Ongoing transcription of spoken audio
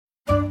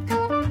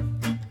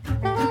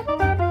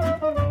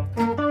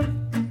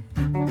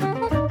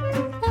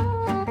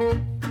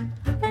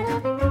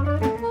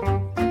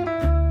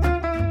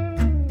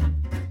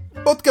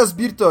Podcast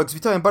Beer Talks,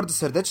 witam bardzo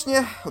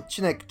serdecznie.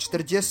 Odcinek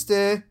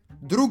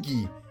 42.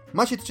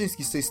 Maciej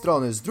Tyczyński z tej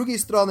strony, z drugiej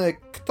strony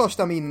ktoś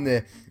tam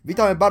inny.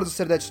 Witamy bardzo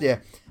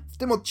serdecznie. W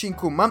tym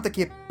odcinku mam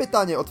takie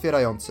pytanie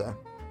otwierające.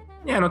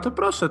 Nie, no to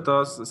proszę,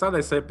 to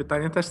zadaj sobie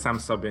pytanie też sam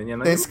sobie. Nie,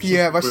 no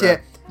Tęsknię, właśnie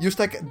już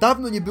tak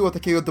dawno nie było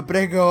takiego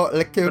dobrego,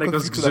 lekkiego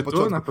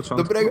zgrzytu na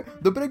początku.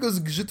 Dobrego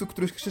zgrzytu,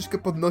 który troszeczkę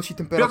podnosi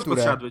temperaturę. Piotr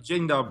Podsiadły,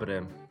 dzień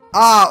dobry.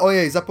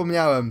 Ojej,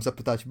 zapomniałem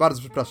zapytać,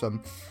 bardzo przepraszam.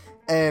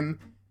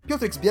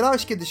 Piotrek,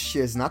 zbierałeś kiedyś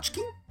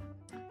znaczki?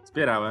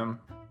 Zbierałem.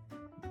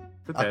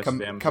 Ty też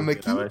wiem,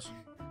 kamyki?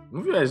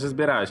 Mówiłeś, że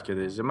zbierałeś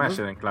kiedyś, że masz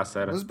jeden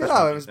klaser. No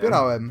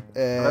zbierałem.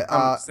 Ale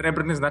tam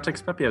srebrny znaczek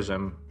z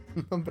papieżem.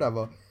 No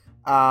brawo.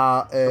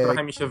 To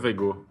trochę mi się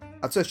wygł.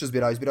 A co jeszcze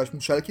zbierałeś? Zbierałeś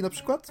muszelki na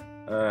przykład?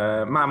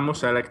 Mam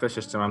muszelek, też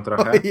jeszcze mam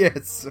trochę. O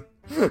Jezu.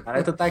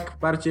 Ale to tak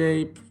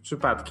bardziej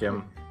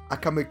przypadkiem. A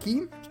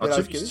kamyki?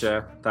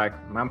 Oczywiście, kiedyś? Tak.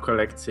 Mam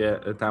kolekcję,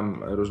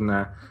 tam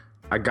różne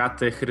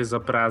agaty,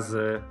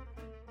 chryzoprazy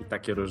i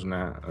takie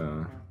różne...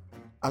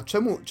 A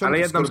czemu ale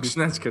jedną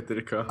skrzyneczkę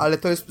tylko. Ale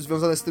to jest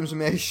związane z tym, że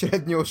miałeś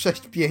średnio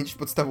 6,5 w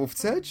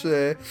podstawówce,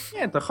 czy...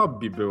 Nie, to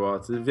hobby było.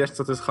 Ty wiesz,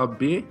 co to jest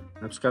hobby?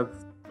 Na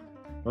przykład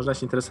można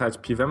się interesować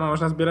piwem, a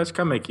można zbierać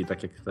kamyki,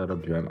 tak jak to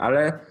robiłem.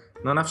 Ale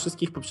no na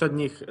wszystkich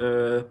poprzednich...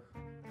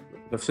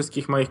 we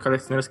wszystkich moich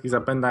kolekcjonerskich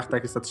zapędach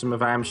tak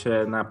zatrzymywałem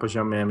się na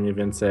poziomie mniej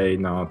więcej,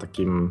 no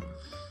takim...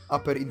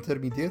 Upper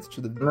intermediate?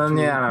 No czy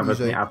nie, nawet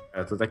niżej? nie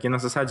upper. To takie na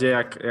zasadzie,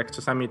 jak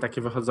czasami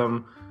takie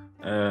wychodzą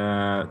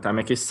tam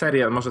jakieś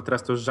serie, może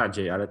teraz to już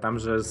rzadziej, ale tam,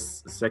 że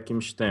z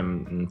jakimś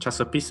tym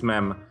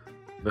czasopismem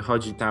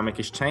wychodzi tam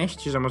jakieś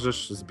części, że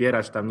możesz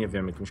zbierać tam, nie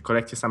wiem, jakąś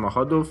kolekcję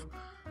samochodów,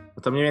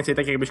 no to mniej więcej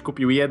tak jakbyś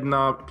kupił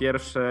jedno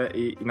pierwsze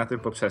i na tym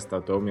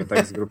poprzestał. To u mnie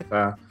tak z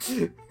grubsza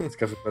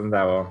wszystko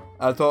wyglądało.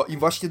 Ale to im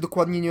właśnie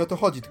dokładnie nie o to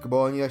chodzi, tylko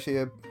bo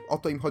o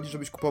to im chodzi,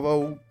 żebyś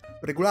kupował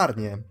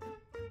regularnie.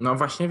 No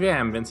właśnie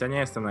wiem, więc ja nie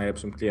jestem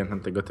najlepszym klientem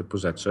tego typu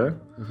rzeczy.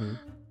 Mhm.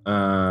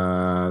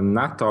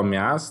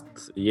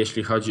 Natomiast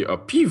jeśli chodzi o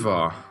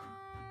piwo...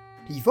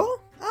 Piwo?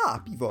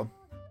 Piwo.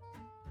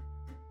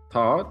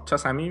 To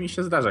czasami mi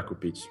się zdarza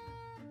kupić.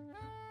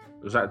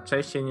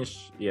 Częściej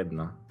niż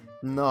jedno.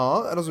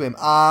 No, rozumiem.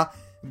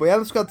 Bo ja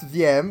na przykład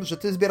wiem, że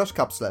ty zbierasz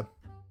kapsle.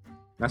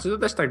 Znaczy to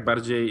też tak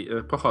bardziej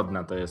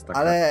pochodna to jest taka.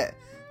 Ale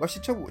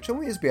właśnie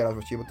czemu je zbierasz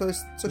właściwie? Bo to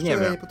jest coś,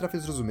 czego ja nie potrafię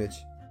zrozumieć.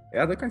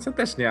 Ja do końca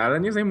też nie, ale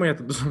nie zajmuje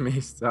to dużo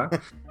miejsca.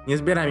 Nie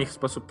zbieram ich w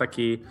sposób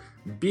taki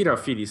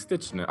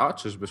birofilistyczny. O,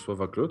 czyżby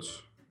słowo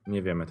klucz?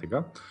 Nie wiemy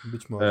tego.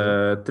 Być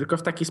może. Tylko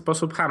w taki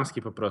sposób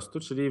chamski po prostu,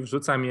 czyli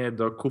wrzucam je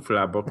do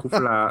kufla, bo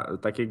kufla,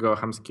 takiego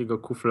chamskiego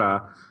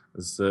kufla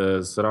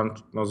z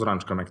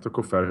rączką, jak to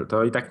kufel,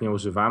 to i tak nie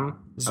używam.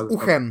 Z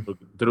uchem.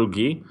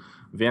 Drugi,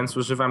 więc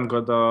używam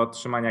go do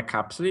trzymania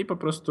kapsli i po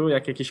prostu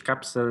jak jakiś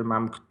kapsel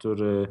mam,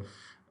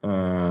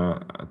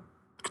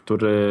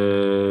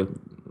 który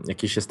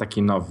jakiś jest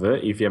taki nowy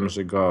i wiem,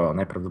 że go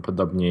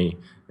najprawdopodobniej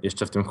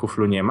jeszcze w tym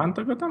kuflu nie mam,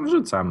 to go tam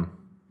wrzucam.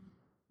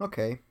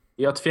 Okej.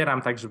 I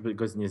otwieram tak, żeby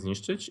go nie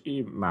zniszczyć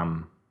i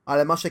mam.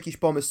 Ale masz jakiś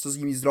pomysł, co z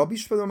nimi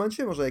zrobisz w pewnym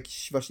momencie? Może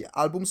jakiś właśnie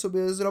album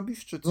sobie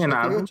zrobisz? Czy coś Nie,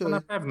 takiego, album czy... to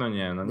na pewno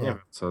nie. No nie Nie. wiem,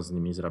 co z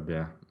nimi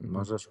zrobię.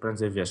 Może już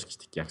prędzej wiesz,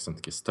 jak są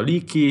takie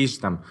stoliki, że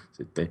tam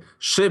tutaj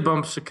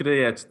szybą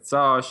przykryję, czy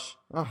coś.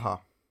 Aha.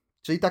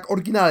 Czyli tak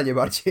oryginalnie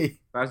bardziej.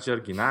 Bardziej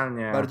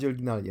oryginalnie. Bardziej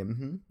oryginalnie.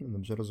 Mhm. No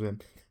dobrze, rozumiem.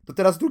 To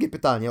teraz drugie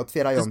pytanie,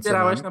 otwierające. Ty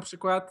zbierałeś na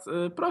przykład,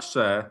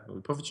 proszę,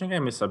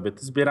 powyciągajmy sobie,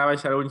 ty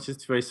zbierałeś, ale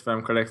unicestwiłeś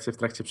swoją kolekcję w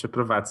trakcie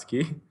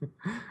przeprowadzki.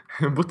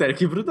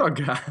 Butelki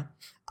Brudoga.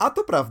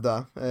 To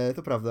prawda,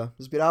 to prawda.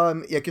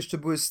 Zbierałem, jak jeszcze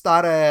były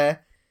stary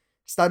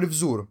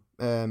wzór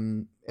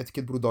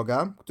etykiet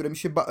Brudoga, które mi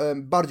się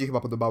bardziej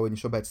chyba podobały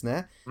niż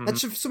obecne.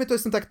 Znaczy w sumie to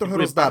jestem tak trochę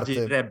rozdarty.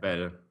 Bardziej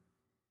rebel.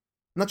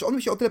 Znaczy one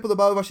mi się o tyle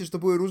podobały właśnie, że to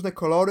były różne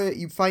kolory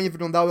i fajnie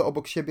wyglądały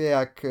obok siebie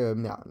jak,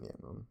 no.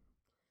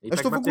 I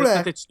Zresztą tak w bardziej ogóle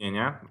estetycznie,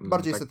 nie?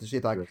 Bardziej tak,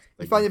 estetycznie, tak.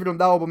 I fajnie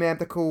wyglądało, bo miałem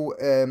taką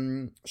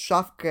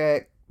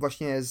szafkę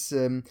właśnie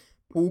z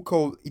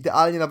półką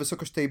idealnie na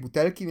wysokość tej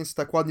butelki, więc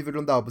to tak ładnie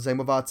wyglądało, bo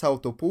zajmowała całą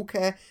tą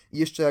półkę i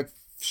jeszcze jak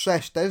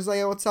wszerz też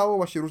zajęło całą,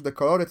 właśnie różne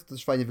kolory, to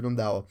też fajnie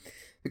wyglądało.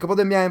 Tylko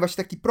potem miałem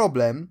właśnie taki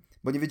problem,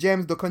 bo nie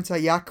wiedziałem do końca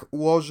jak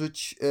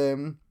ułożyć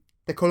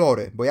te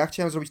kolory, bo ja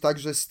chciałem zrobić tak,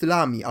 że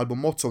stylami albo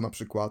mocą na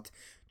przykład,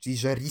 czyli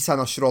że Risa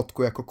na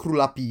środku jako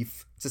króla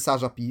piw,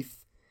 cesarza piw,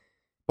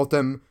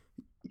 potem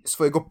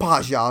swojego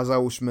pazia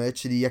załóżmy,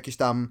 czyli jakieś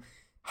tam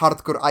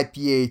hardcore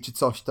IPA czy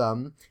coś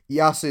tam. I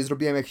ja sobie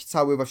zrobiłem jakiś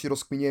cały, właśnie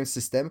rozkminiłem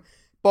system,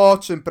 po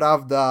czym,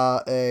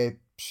 prawda,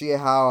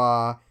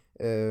 przyjechała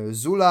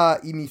Zula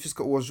i mi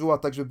wszystko ułożyła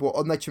tak, żeby było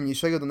od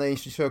najciemniejszego do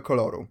najjaśniejszego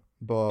koloru,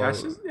 bo...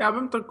 Ja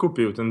bym to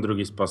kupił, ten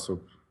drugi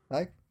sposób.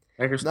 Tak?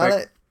 Jakoś no tak...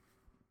 ale...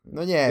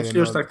 No nie wiem. Jeśli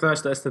już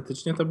traktować to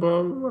estetycznie, to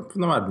było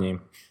no ładniej.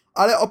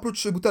 Ale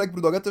oprócz butelek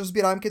Brudoga też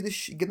zbierałem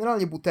kiedyś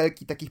generalnie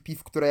butelki takich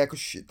piw, które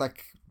jakoś tak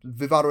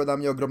wywarły na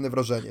mnie ogromne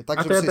wrażenie. Tak,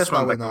 A to żeby ja sobie też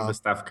mam stały taką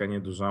wystawkę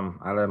niedużą,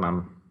 ale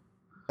mam.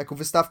 taką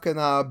wystawkę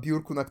na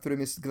biurku, na którym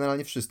jest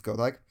generalnie wszystko,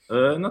 tak?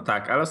 No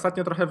tak, ale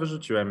ostatnio trochę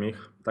wyrzuciłem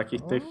ich.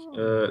 Takich tych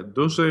O.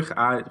 dużych,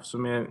 a w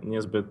sumie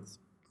niezbyt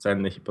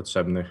cennych i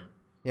potrzebnych.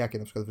 Jakie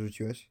na przykład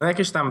wyrzuciłeś? No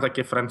jakieś tam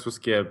takie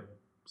francuskie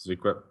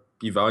zwykłe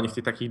piwa. Oni w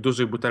tych takich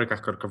dużych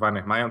butelkach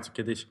korkowanych mają, co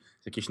kiedyś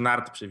z jakichś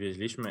nart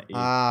przywieźliśmy,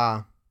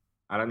 A,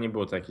 ale nie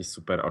było to jakiś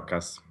super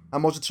okaz. a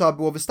może trzeba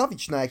było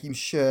wystawić na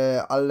jakimś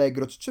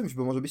Allegro czy czymś,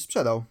 bo może byś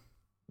sprzedał.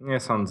 Nie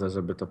sądzę,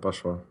 żeby to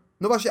poszło.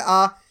 No właśnie,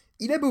 a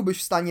ile byłbyś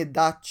w stanie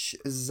dać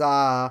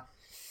za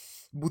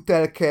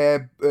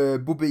butelkę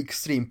Buby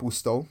Extreme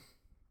pustą?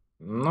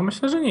 No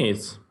myślę, że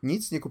nic.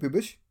 Nic? Nie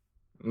kupiłbyś?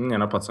 Nie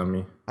no, po co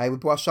mi? A jakby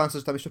była szansa,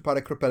 że tam jeszcze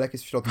parę kropelek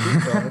jest w środku,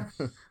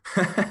 to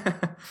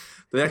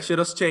To jak się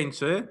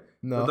rozcieńczy, to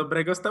no,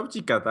 dobrego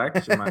stałcika,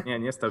 tak? Się ma. Nie,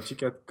 nie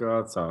stałcika,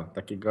 tylko co?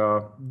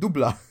 Takiego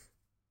dubla.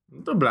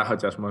 dubla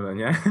chociaż może,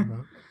 nie? No,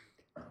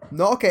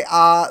 no okej,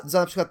 a za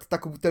na przykład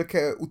taką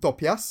butelkę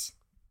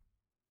Utopias?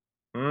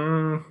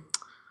 Mm,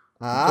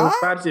 to A? już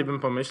bardziej bym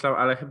pomyślał,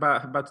 ale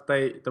chyba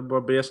tutaj to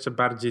byłoby jeszcze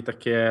bardziej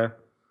takie.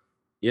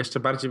 Jeszcze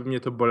bardziej by mnie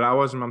to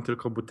bolało, że mam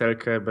tylko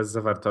butelkę bez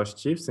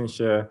zawartości. W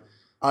sensie,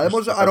 Ale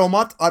może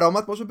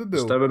aromat może by że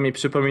był. to by mi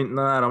przypominał,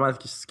 no aromat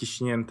jakiś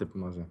skiśnięty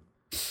może.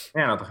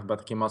 Nie no, to chyba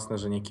takie mocne,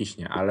 że nie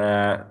kiśnie,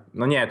 ale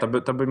no nie,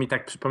 to by mi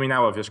tak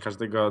przypominało, wiesz,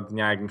 każdego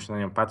dnia, jakbym się na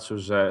nią patrzył,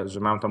 że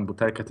mam tą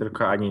butelkę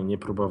tylko, ani nie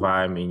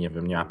próbowałem i nie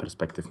wiem, nie ma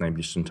perspektyw w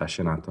najbliższym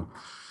czasie na to.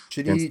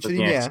 Więc to Czyli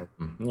nie nie.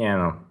 chciałbym. Nie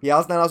no.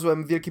 Ja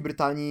znalazłem w Wielkiej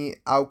Brytanii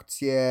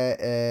aukcję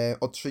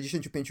od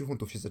 65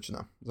 funtów się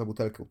zaczyna za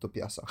butelkę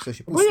Utopiasa. W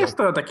sensie Bo pustą. jest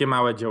to takie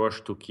małe dzieło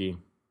sztuki.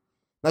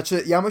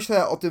 Znaczy, ja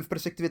myślę o tym w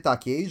perspektywie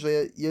takiej, że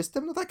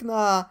jestem no tak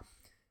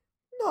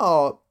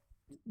no,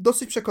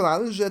 dosyć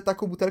przekonany, że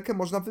taką butelkę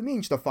można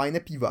wymienić na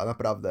fajne piwa,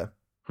 naprawdę.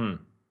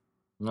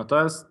 No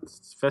to jest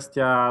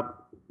kwestia,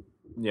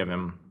 nie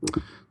wiem,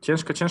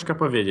 ciężko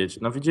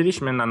powiedzieć. No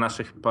widzieliśmy na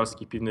naszych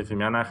polskich piwnych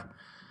wymianach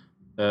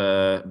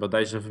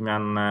bodajże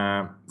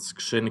wymianne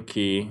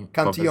skrzynki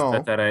Cantillon. po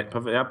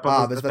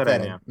Bez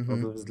wetereń.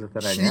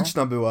 bezleterenie.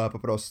 Śliczna była po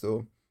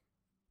prostu.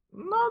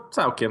 No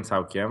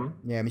całkiem.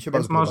 Nie, mi się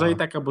Więc bardzo może podobała. i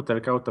taka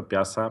butelka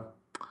Utopiasa.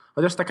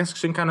 Chociaż taka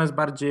skrzynka no jest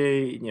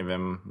bardziej, nie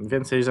wiem,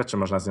 więcej rzeczy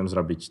można z nią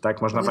zrobić,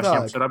 tak? Można Pewnie właśnie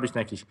ją tak. przerobić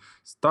na jakiś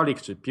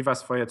stolik, czy piwa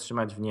swoje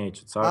trzymać w niej,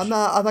 czy coś.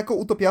 A taką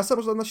Utopiasa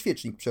można na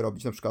świecznik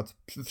przerobić na przykład.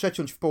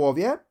 Przeciąć w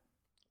połowie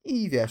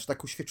i wiesz,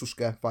 taką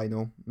świeczuszkę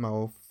fajną,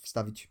 mało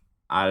wstawić.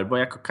 Albo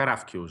jako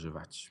karawki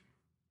używać.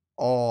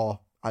 O,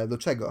 ale do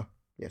czego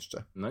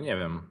jeszcze? No nie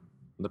wiem.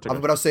 Do A czego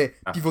wyobraź sobie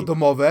karawki?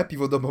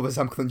 piwo domowe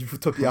zamknąć w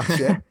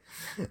Utopiasie.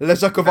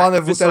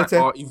 Leżakowane w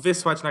butelce. I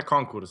wysłać na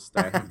konkurs.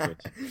 Tak,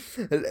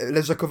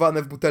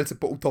 Leżakowane w butelce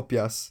po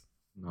Utopias.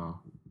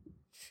 no.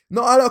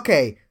 No ale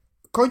okej.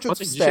 Po Kończąc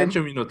tych wstęp,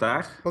 10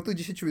 minutach. po tych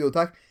 10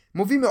 minutach,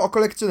 mówimy o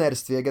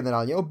kolekcjonerstwie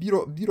generalnie, o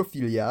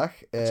birofiliach.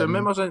 Czy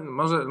my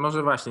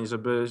może właśnie,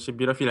 żeby się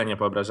birofile nie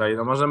poobrażali,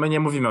 no może my nie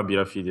mówimy o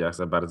birofiliach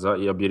za bardzo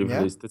i o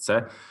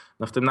birofilistyce.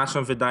 No w tym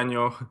naszym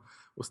wydaniu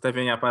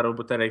ustawienia paru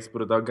butelek z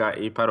Brudoga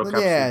i paru No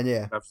kapsuł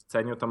nie. w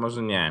wrzuceniu, to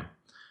może nie.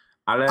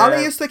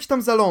 Ale jest to jakiś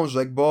tam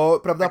zalążek, bo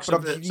prawda, tak,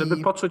 prawdziwi... żeby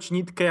poczuć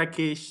nitkę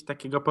jakiegoś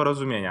takiego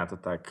porozumienia, to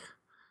tak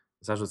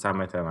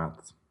zarzucamy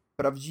temat.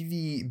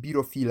 Prawdziwi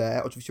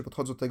birofile oczywiście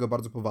podchodzą do tego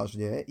bardzo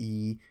poważnie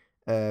i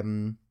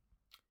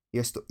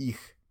jest to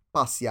ich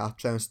pasja,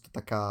 często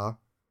taka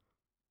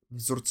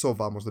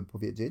wzorcowa, można by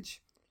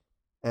powiedzieć.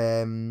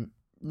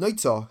 No i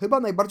co? Chyba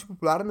najbardziej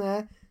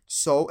popularne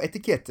są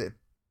etykiety.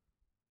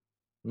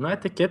 No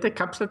etykiety,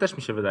 kapsle też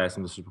mi się wydaje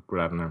są dosyć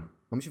popularne.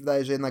 No mi się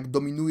wydaje, że jednak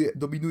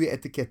dominuje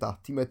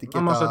etykieta.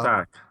 No może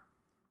tak.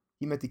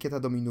 Team etykieta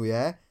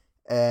dominuje.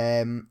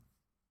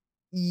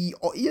 I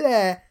o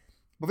ile...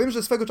 Bo wiem,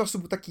 że swego czasu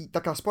była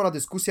taka spora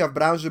dyskusja w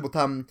branży, bo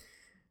tam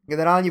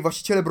generalnie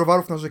właściciele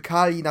browarów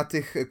narzekali na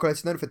tych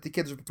kolekcjonerów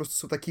etykiet, że po prostu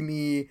są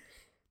takimi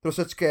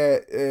troszeczkę...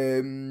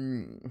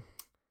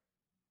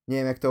 nie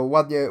wiem, jak to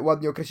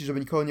ładnie określić, żeby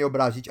nikogo nie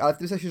obrazić, ale w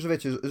tym sensie, że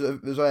wiecie,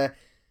 że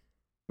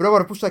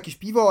browar puszcza jakieś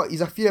piwo i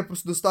za chwilę po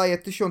prostu dostaje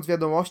 1000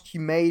 wiadomości,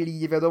 maili,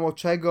 nie wiadomo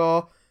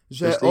czego,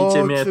 że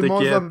Wyślijcie mi czy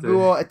można by etykiety.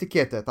 było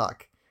etykietę,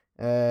 tak.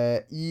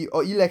 I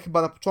o ile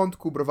chyba na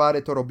początku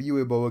browary to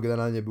robiły, bo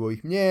generalnie było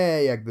ich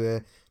mniej,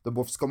 jakby to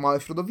było wszystko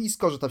małe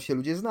środowisko, że tam się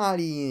ludzie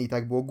znali i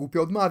tak było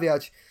głupio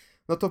odmawiać,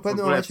 no to w W pewnym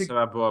ogóle momencie...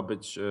 trzeba było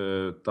być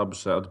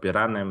dobrze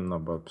odbieranym, no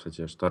bo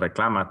przecież to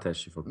reklama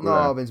też i w ogóle.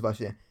 No, więc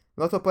właśnie.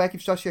 No to po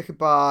jakimś czasie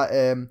chyba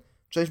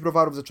część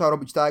browarów zaczęła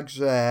robić tak,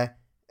 że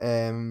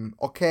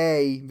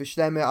okej,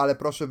 wyślemy, ale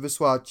proszę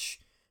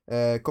wysłać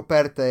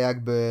kopertę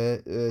jakby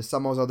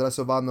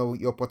samozaadresowaną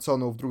i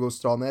opłaconą w drugą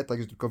stronę,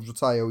 także tylko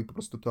wrzucają i po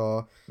prostu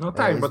to No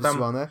tak, jest bo tam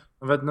wysyłane.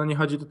 nawet no nie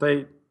chodzi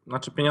tutaj,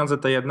 znaczy pieniądze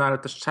to jedno, ale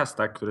też czas,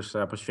 tak, który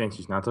trzeba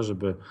poświęcić na to,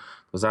 żeby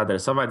to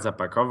zaadresować,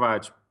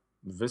 zapakować,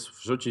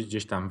 wrzucić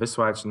gdzieś tam,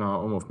 wysłać,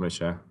 no umówmy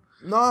się.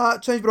 No a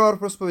część browarów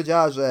po prostu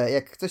powiedziała, że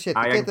jak chce się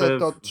A etykietę, jakby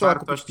to trzeba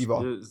kupić wartość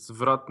piwo.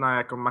 zwrotna,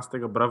 jaką ma z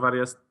tego browar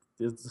jest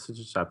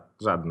dosyć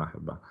żadna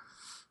chyba.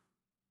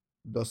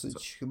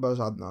 Dosyć chyba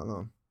żadna,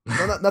 no.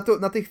 No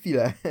na tę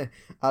chwilę,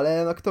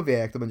 ale no kto wie,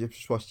 jak to będzie w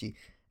przyszłości.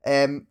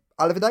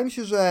 ale wydaje mi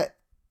się, że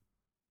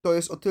to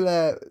jest o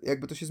tyle,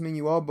 jakby to się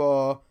zmieniło,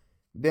 bo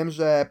wiem,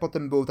 że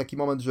potem był taki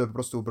moment, że po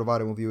prostu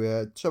browary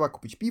mówiły, trzeba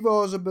kupić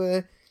piwo,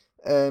 żeby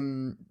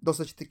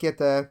dostać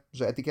etykietę,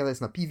 że etykieta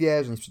jest na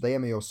piwie, że nie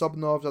sprzedajemy jej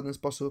osobno w żaden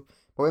sposób.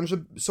 Powiem, że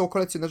są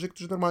kolekcjonerzy,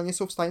 którzy normalnie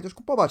są w stanie też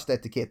kupować te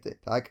etykiety,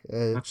 tak?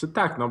 Znaczy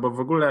tak, no bo w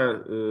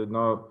ogóle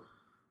no,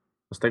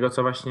 z tego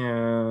co właśnie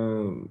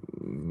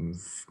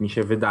mi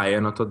się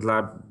wydaje, no to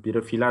dla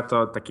birofila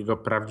to takiego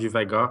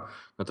prawdziwego,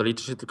 no to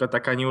liczy się tylko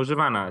taka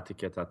nieużywana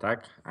etykieta,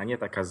 tak? A nie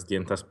taka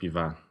zdjęta z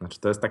piwa. Znaczy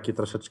to jest taki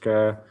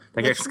troszeczkę,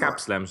 tak jak z Znaczy, no,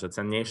 kapslem, że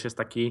cenniejszy jest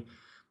taki,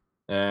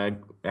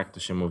 jak to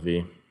się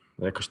mówi,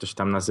 jakoś to się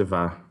tam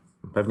nazywa,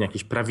 pewnie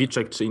jakiś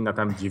prawiczek czy inna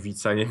tam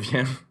dziewica, nie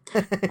wiem.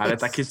 Ale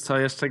takie co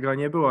jeszcze go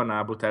nie było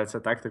na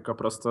butelce, tak? Tylko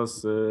prosto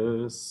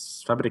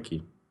z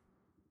fabryki.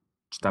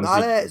 Czy tam no z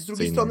linii ale z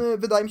drugiej produkcyjnej. strony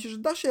wydaje mi się, że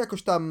da się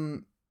jakoś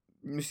tam,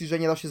 myślisz, że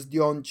nie da się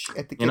zdjąć Nie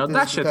no, etykiety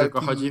da z się, tylko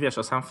chodzi, butelki? wiesz,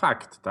 o sam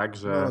fakt, tak?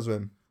 No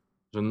rozumiem.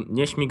 Że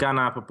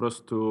nieśmigana po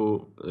prostu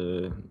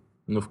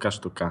nówka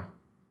sztuka.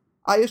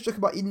 A jeszcze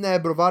chyba inne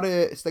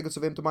browary, z tego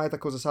co wiem, to mają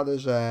taką zasadę,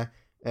 że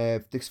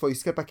w tych swoich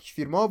sklepach jakichś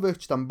firmowych,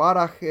 czy tam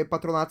barach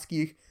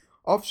patronackich,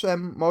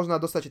 owszem, można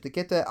dostać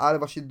etykietę, ale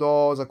właśnie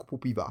do zakupu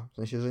piwa. W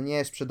sensie, że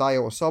nie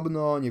sprzedają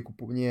osobno,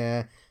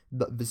 nie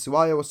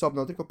wysyłają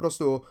osobno, tylko po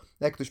prostu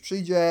jak ktoś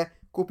przyjdzie,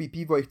 kupi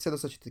piwo i chce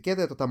dostać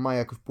etykietę, to tam ma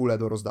jakąś pulę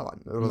do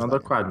rozdawania. No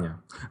dokładnie.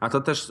 A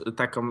to też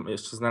taką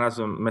jeszcze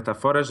znalazłem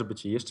metaforę, żeby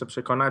ci jeszcze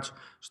przekonać,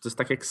 że to jest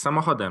tak jak z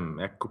samochodem.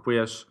 Jak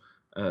kupujesz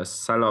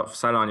w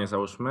salonie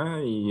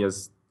załóżmy i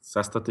jest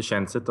za 100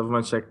 000, to w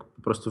momencie jak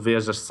po prostu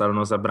wyjeżdżasz z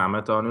salonu za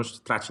bramę, to on już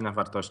traci na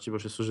wartości, bo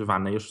już jest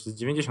używany, już jest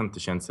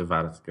 90 000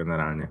 wart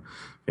generalnie.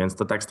 Więc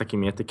to tak z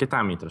takimi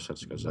etykietami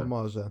troszeczkę, No że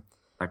może.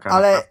 taka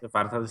Ale naprawdę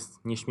warta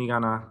jest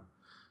nieśmigana, Ale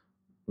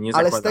z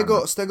niezakładana.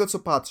 tego, z tego co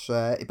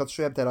patrzę, i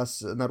patrzyłem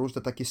teraz na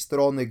różne takie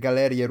strony,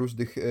 galerie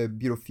różnych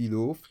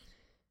birofilów,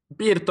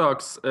 Beer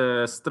Talks,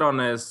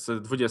 strony z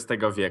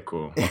XX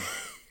wieku.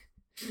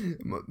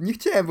 nie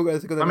chciałem w ogóle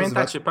tego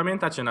nawiązywać.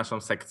 Pamiętacie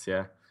naszą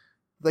sekcję?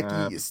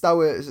 Taki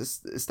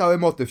stały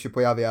motyw się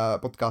pojawia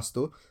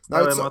podcastu. No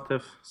ale Stały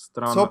motyw co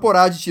stron.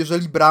 poradzić,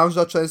 jeżeli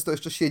branża często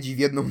jeszcze siedzi w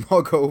jedną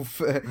nogą,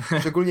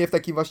 szczególnie w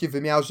takim właśnie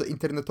wymiarze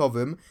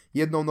internetowym,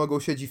 jedną nogą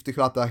siedzi w tych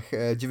latach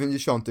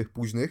 90.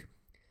 późnych.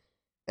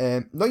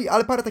 No i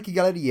ale parę takich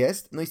galerii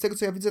jest, no i z tego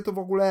co ja widzę, to w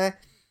ogóle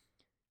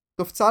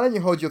to wcale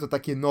nie chodzi o te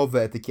takie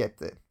nowe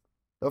etykiety.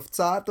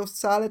 To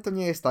wcale to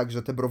nie jest tak,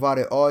 że te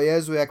browary, o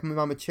Jezu, jak my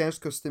mamy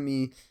ciężko z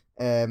tymi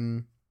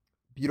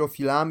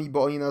birofilami,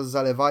 bo oni nas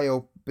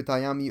zalewają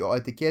pytaniami o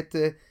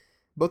etykiety,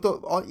 bo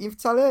to im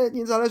wcale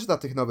nie zależy na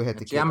tych nowych Znaczy,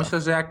 ja etykietach.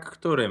 myślę, że jak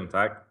którym,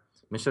 tak?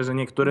 Myślę, że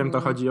niektórym to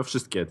Mm, chodzi o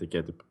wszystkie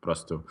etykiety po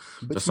prostu.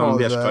 Że być są,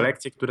 wiesz, może,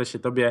 kolekcje, które się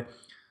tobie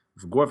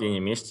w głowie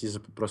nie mieści, że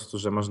po prostu,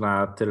 że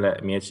można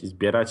tyle mieć i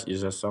zbierać i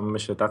że są,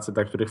 myślę, tacy,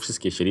 dla których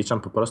wszystkie się liczą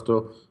po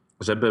prostu,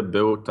 żeby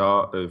był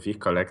to w ich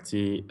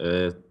kolekcji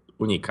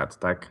unikat,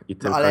 tak? I no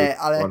tylko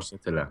i wyłącznie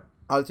tyle.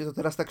 ale ty to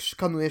teraz tak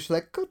szkanujesz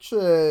lekko, czy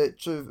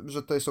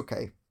że to jest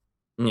okej?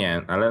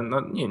 Nie, ale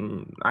no nie,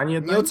 ani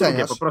jedno, Nie ani drugie,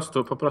 oceniasz?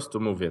 po prostu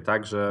mówię,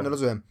 tak, No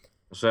rozumiem. Nie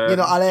że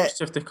no, ale,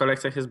 rzeczywiście w tych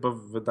kolekcjach jest, bo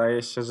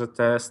wydaje się, że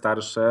te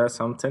starsze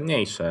są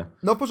cenniejsze.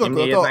 no w porządku, no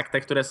Niemniej to jednak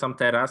te, które są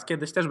teraz,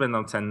 kiedyś też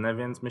będą cenne,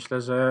 więc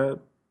myślę, że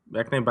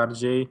jak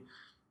najbardziej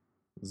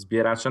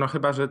zbieracze, no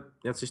chyba, że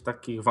jacyś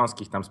takich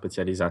wąskich tam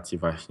specjalizacji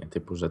właśnie,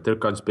 typu, że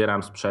tylko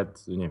zbieram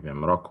sprzed, nie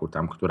wiem, roku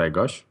tam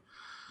któregoś.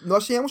 no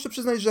właśnie ja muszę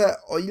przyznać, że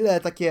o ile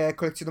takie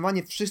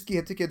kolekcjonowanie wszystkich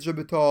etykiet,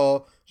 żeby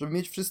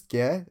mieć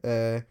wszystkie,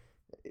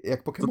 jak To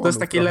jest Pokemonów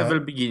taki trochę,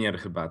 level beginner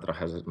chyba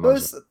trochę, że to może.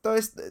 jest, to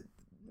jest,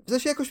 w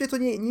sensie jakoś mnie to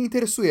nie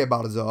interesuje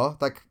bardzo,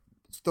 tak,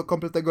 to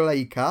kompletnego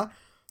laika,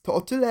 to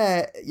o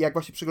tyle, jak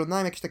właśnie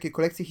przeglądałem jakieś takie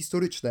kolekcje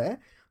historyczne,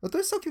 no to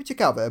jest całkiem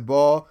ciekawe,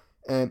 bo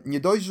nie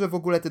dość, że w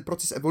ogóle ten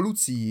proces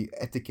ewolucji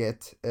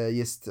etykiet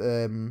jest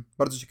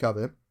bardzo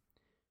ciekawy. Mhm.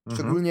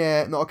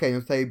 Szczególnie, no okej,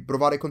 no tutaj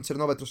browary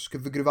koncernowe troszeczkę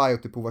wygrywają,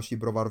 typu właśnie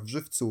browar w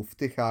Żywcu, w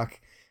Tychach,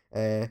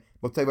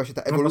 bo tutaj właśnie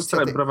ta No bo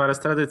ewolucja... browary z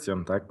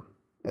tradycją, tak?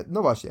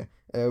 No właśnie,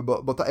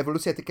 bo ta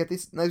ewolucja etykiety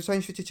jest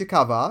najzwyczajniej w świecie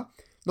ciekawa,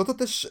 no to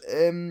też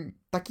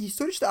taki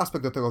historyczny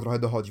aspekt do tego trochę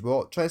dochodzi,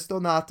 bo często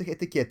na tych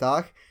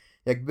etykietach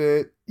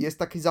jakby jest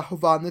taki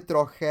zachowany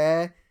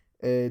trochę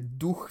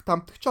duch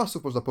tamtych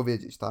czasów, można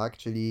powiedzieć, tak?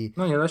 Czyli,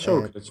 No nie da się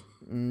ukryć.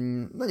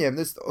 no nie wiem, to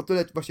jest o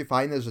tyle właśnie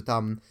fajne, że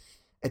tam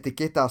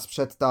etykieta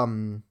sprzed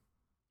tam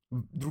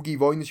II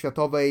wojny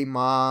światowej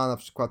ma na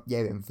przykład,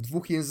 nie wiem, w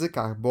dwóch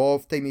językach, bo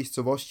w tej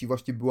miejscowości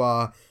właśnie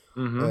była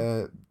Mhm.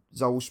 e,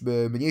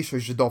 załóżmy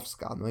mniejszość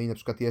żydowska, no i na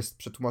przykład jest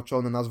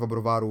przetłumaczona nazwa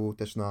browaru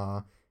też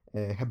na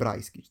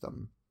hebrajski, czy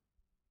tam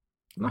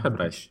No jidysz.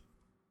 hebrajski.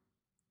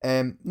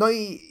 No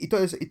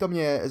i to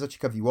mnie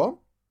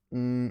zaciekawiło.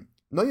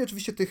 No i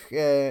oczywiście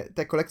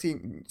te kolekcje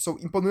są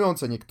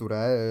imponujące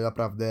niektóre,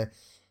 naprawdę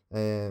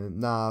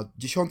na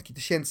dziesiątki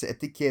tysięcy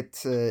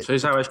etykiet.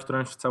 Przejrzałeś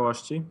którąś w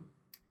całości?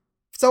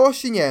 W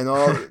całości nie, no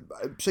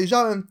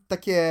przejrzałem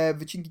takie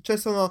wycinki,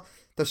 często no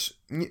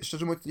też,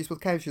 szczerze mówiąc, nie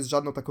spotkałem się z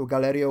żadną taką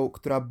galerią,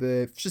 która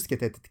by wszystkie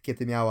te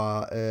etykiety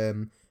miała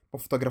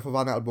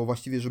pofotografowane, albo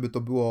właściwie, żeby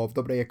to było w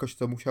dobrej jakości,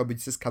 to musiało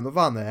być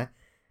zeskanowane.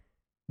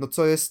 No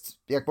co jest,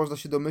 jak można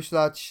się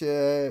domyślać,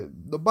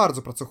 no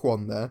bardzo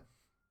pracochłonne.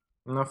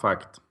 No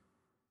fakt.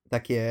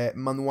 Takie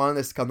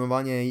manualne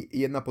skanowanie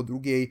jedna po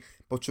drugiej,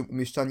 po czym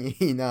umieszczanie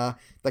jej na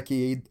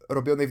takiej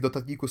robionej w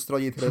notatniku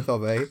stronie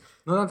internetowej.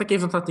 No na takiej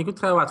w notatniku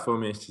trochę łatwo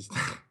umieścić.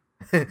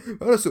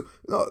 Po prostu,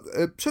 no,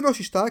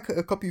 przenosisz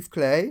tak, kopiuj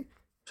wklej,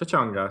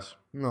 Przeciągasz.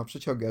 no,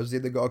 przeciągasz z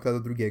jednego okna do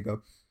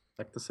drugiego.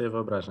 Tak to sobie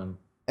wyobrażam.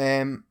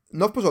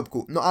 No w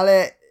porządku, no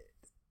ale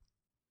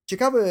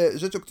ciekawe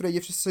rzecz, o której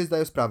nie wszyscy sobie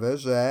zdają sprawę,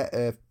 że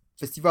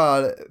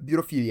festiwal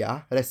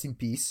Biurofilia, Rest in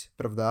Peace,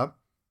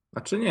 prawda?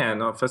 Znaczy nie,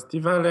 no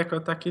festiwal jako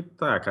taki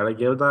tak, ale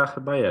giełda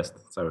chyba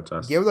jest cały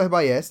czas. Giełda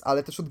chyba jest,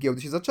 ale też od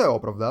giełdy się zaczęło,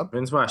 prawda?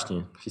 Więc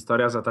właśnie,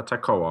 historia zatacza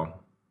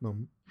koło. No.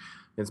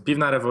 Więc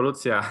piwna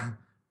rewolucja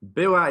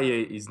była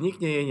i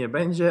zniknie jej nie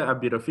będzie, a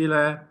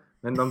birofile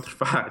będą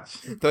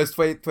trwać. To jest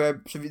twoje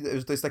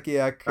że to jest takie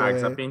jak... Tak,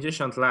 za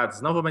 50 lat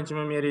znowu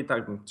będziemy mieli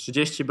tak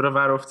 30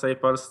 browarów w całej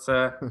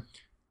Polsce,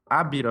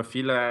 a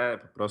birofile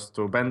po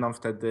prostu będą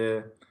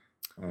wtedy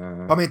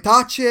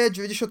Pamiętacie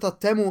 90 lat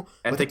temu był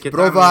taki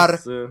etykietami browar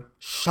z...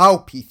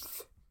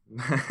 Szałpith?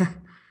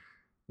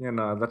 Nie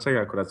no, a dlaczego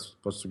akurat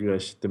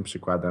posługiłeś tym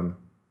przykładem?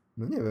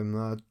 No nie wiem, no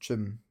a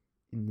czym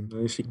innym? No,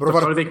 jeśli Browar-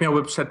 ktokolwiek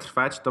miałby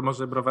przetrwać, to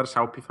może browar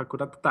Szałpif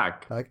akurat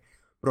tak. Tak?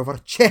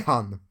 Browar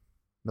Ciechan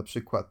na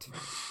przykład.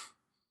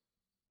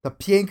 Ta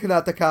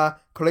piękna, taka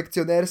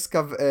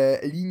kolekcjonerska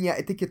linia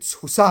etykiet z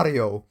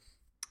husarią.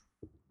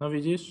 No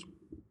widzisz?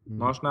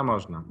 No.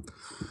 Można.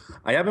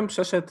 A ja bym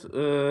przeszedł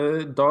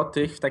do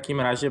tych w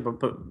takim razie, bo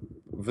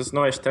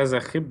wysnułeś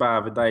tezę,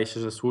 chyba wydaje się,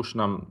 że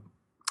słuszną,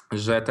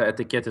 że te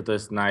etykiety to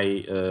jest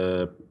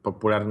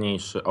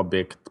najpopularniejszy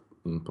obiekt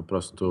po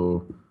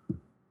prostu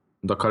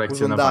do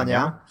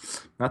kolekcjonowania. Pożądania.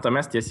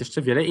 Natomiast jest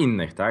jeszcze wiele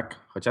innych, tak?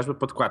 Chociażby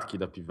podkładki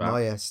do piwa. No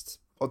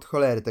jest. Od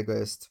cholery tego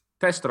jest.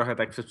 Też trochę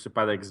tak przez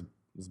przypadek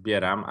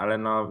zbieram, ale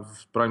no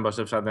broń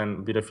Boże w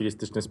żaden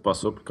birofilistyczny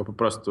sposób, tylko po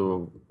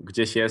prostu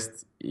gdzieś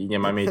jest i nie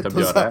mam jej, to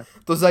biorę.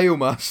 To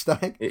zajumasz,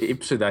 tak? I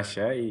przyda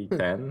się i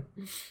ten.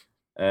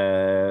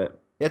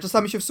 Ja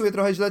czasami się w sumie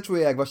trochę źle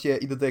czuję, jak właśnie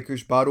idę do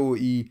jakiegoś baru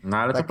i No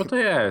ale tak to po to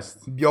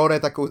jest. biorę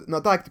taką...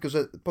 No tak, tylko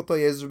że po to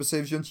jest, żeby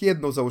sobie wziąć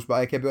jedną załóżmy,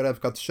 a jak ja biorę na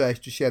przykład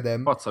 6 czy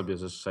 7, Po co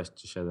bierzesz 6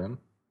 czy 7?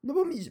 no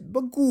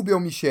bo gubią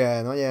mi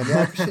się, no nie wiem, ja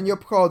jakoś się nie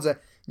obchodzę.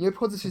 Nie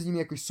obchodzę się z nimi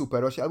jakoś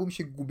super, właśnie albo mi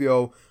się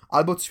gubią,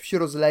 albo coś się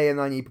rozleje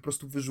na niej i po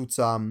prostu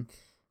wyrzucam.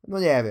 No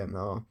nie wiem,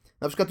 no.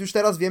 Na przykład już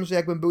teraz wiem, że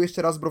jakbym był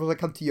jeszcze raz w browarze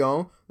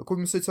Cantillon, to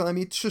kupiłbym sobie co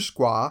najmniej 3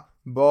 szkła,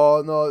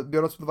 bo no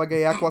biorąc pod uwagę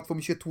jak łatwo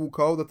mi się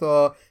tłuką, no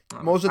to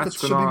może te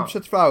Maćku, 3 by mi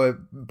przetrwały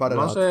parę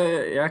lat.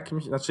 Może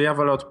jakimś, znaczy ja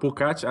wolę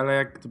odpukać, ale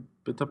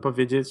jakby to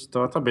powiedzieć,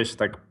 to tobie się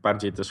tak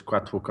bardziej też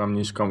szkła tłuką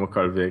niż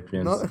komukolwiek,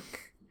 więc... No,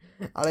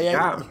 ale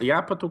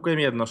Ja potłukłem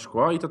jedno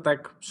szkło i to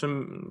tak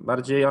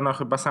bardziej ono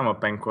chyba samo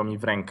pękło mi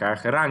w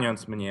rękach,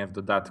 raniąc mnie w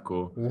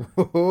dodatku.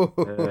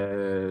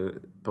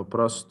 Po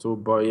prostu,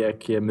 bo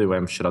jak je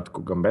myłem w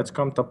środku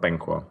gąbeczką, to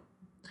pękło.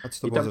 A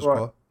co to I było to za było,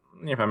 szkło?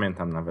 nie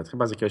pamiętam nawet,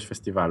 chyba z jakiegoś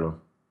festiwalu.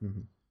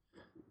 Mhm.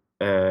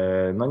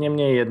 No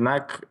niemniej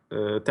jednak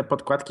te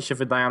podkładki się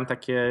wydają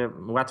takie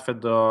łatwe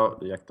do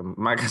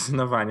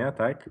magazynowania,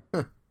 tak?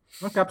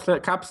 No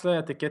kapsle,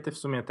 etykiety w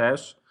sumie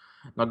też.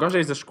 No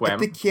gorzej ze szkłem.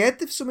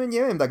 Etykiety w sumie nie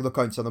wiem tak do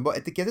końca, no bo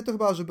etykiety to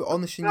chyba, żeby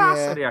one się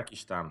Laser nie...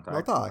 jakiś tam, tak?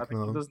 No tak, A taki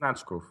no. do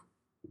znaczków.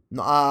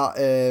 No a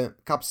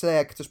kapsle,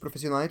 jak chcesz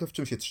profesjonalnie, to w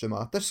czym się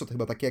trzyma? Też są to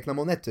chyba takie jak na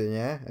monety,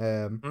 nie?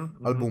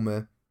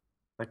 Albumy.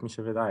 Tak mi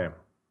się wydaje.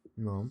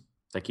 No,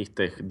 Takich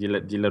tych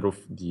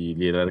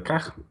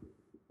dealerkach.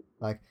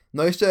 tak.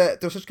 No jeszcze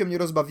troszeczkę mnie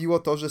rozbawiło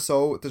to, że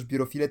są też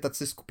biurofile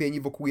tacy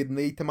skupieni wokół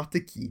jednej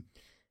tematyki.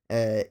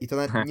 I to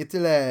nawet nie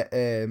tyle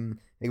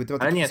jakby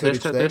tematyki Ale nie, to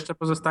historycznej. jeszcze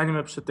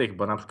pozostaniemy przy tych,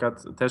 bo na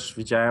przykład też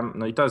widziałem,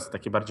 no i to jest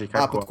takie bardziej A,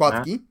 karkołomne.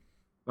 podkładki?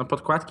 No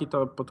podkładki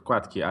to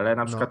podkładki, ale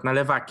na przykład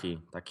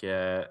nalewaki,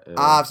 takie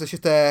A, w sensie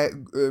te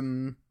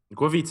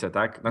głowice,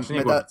 tak? Znaczy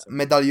nie głowice.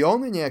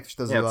 medaliony? Nie, jak to się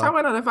Nie, nazywa?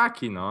 całe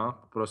nalewaki, no.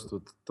 Po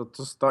prostu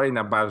to stoi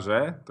na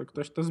barze, to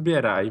ktoś to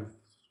zbiera i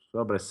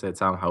wyobraź sobie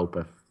całą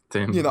chałupę w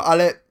tym. Nie no,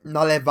 ale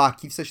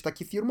nalewaki w sensie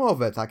takie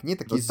firmowe, tak? Nie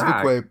takie No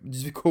tak.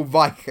 zwykłą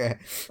wajchę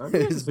No nie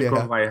jest zbiera.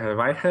 zwykłą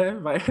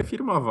wajchę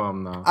firmową,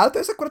 no. Ale to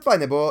jest akurat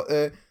fajne, bo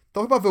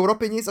to chyba w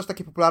Europie nie jest aż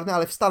takie popularne,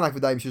 ale w Stanach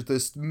wydaje mi się, że to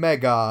jest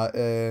mega.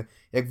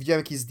 Jak widziałem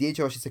jakieś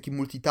zdjęcia właśnie z takich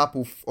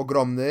multitapów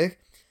ogromnych,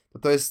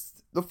 to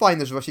jest no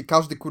fajne, że właśnie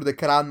każdy kurde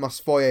kran ma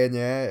swoje,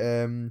 nie?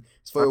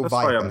 Swoją A to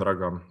wajchę. swoją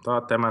drogą.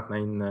 To temat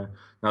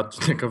na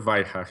odcinek o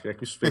wajchach.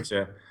 Jak już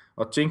wiecie,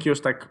 odcinki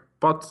już tak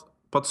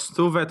pod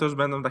stówę to już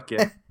będą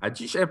takie. A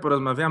dzisiaj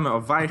porozmawiamy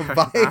o wajchach.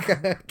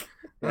 Wajchę.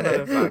 Na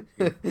nalewaki.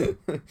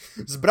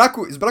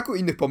 Z braku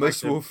innych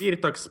pomysłów.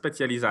 Firtok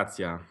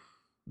specjalizacja.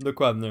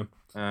 Dokładnie.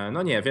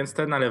 No nie, więc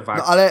te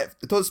nalewaki. No ale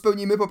to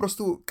spełnimy po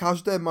prostu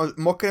każde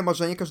mokre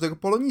marzenie każdego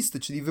polonisty,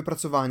 czyli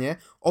wypracowanie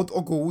od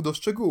ogółu do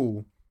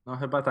szczegółu. No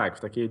chyba tak, w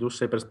takiej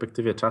dłuższej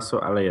perspektywie czasu,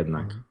 ale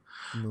jednak.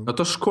 No. No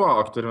to szkło,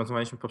 o którym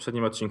rozmawialiśmy w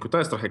poprzednim odcinku, to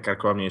jest trochę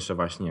karkołomniejsze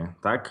właśnie,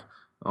 tak?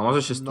 No,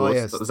 może się No stłuc,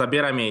 jest.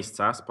 zabiera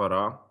miejsca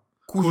sporo,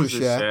 Kurzy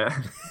się.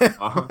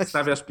 o,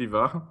 stawiasz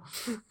piwo,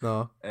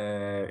 No.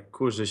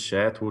 kurzy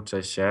się,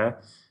 tłucze się.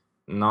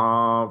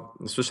 No,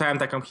 słyszałem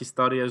taką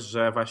historię,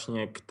 że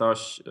właśnie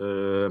ktoś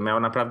miał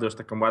naprawdę już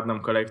taką ładną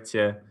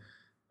kolekcję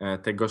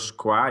tego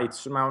szkła i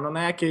trzymał no,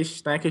 na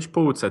jakiejś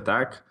półce,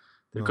 tak?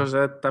 Tylko, No.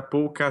 że ta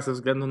półka ze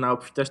względu na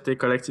obfitość tej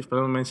kolekcji w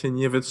pewnym momencie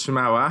nie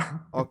wytrzymała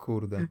O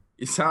kurde.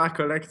 i cała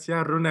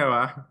kolekcja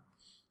runęła.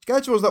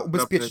 Ciekawe, czy można Okropny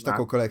ubezpieczyć taką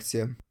żart.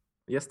 kolekcję.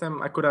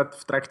 Jestem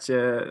akurat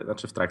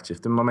w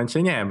tym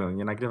momencie nie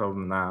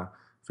nagrywałbym na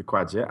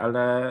wykładzie,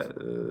 ale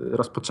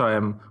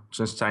rozpocząłem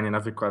uczęszczanie na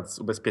wykład z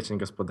ubezpieczeń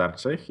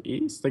gospodarczych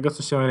i z tego,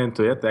 co się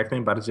orientuję, to jak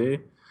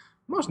najbardziej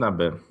można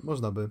by.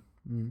 Można by.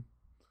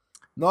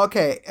 No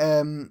okej,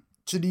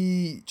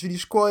 czyli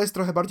szkło jest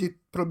trochę bardziej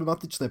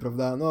problematyczne,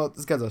 prawda? No,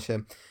 zgadza się.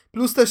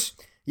 Plus też,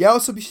 ja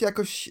osobiście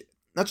jakoś,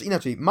 znaczy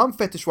inaczej, mam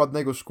fetysz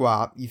ładnego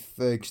szkła i w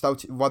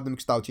ładnym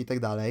kształcie i tak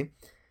dalej,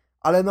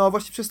 ale no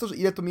właśnie przez to, że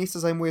ile to miejsca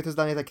zajmuje, to jest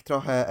dla mnie takie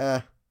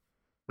trochę,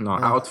 No,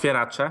 a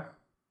otwieracze?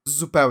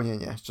 zupełnie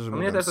nie, szczerze No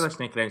mnie też mówiąc. to też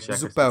nie kręci jakoś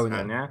Zupełnie,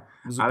 specjalnie, ale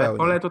zupełnie.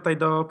 pole tutaj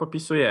do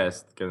popisu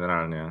jest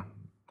generalnie.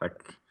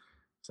 Tak,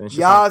 w sensie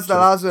są Ja rzeczy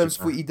znalazłem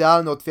dziwne. swój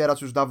idealny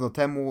otwieracz już dawno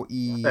temu Ja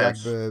i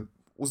też. jakby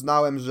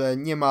uznałem, że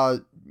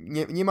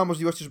nie ma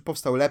możliwości, żeby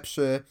powstał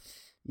lepszy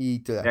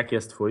i tyle. Jaki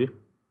jest twój?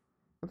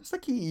 No to jest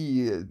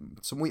taki,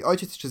 co mój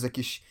ojciec jeszcze z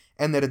jakieś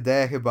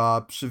NRD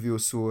chyba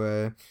przywiózł.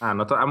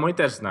 A mój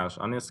też znasz.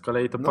 On jest z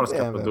kolei to No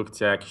polska wiem.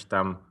 produkcja, jakiś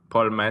tam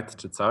Polmet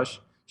czy coś.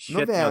 No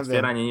Świetnie wiem.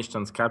 otwiera, nie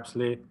niszcząc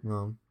kapsli.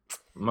 No. Na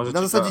Możecie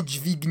zasadzie go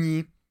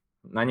dźwigni.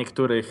 na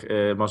niektórych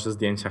może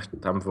zdjęciach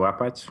tam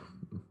wyłapać.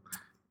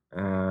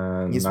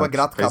 Niezła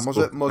gratka.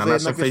 Może, Na może naszym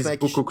jednak wiesz na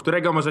Facebooku, jakiś.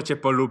 którego możecie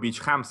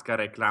polubić. Chamska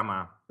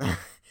reklama.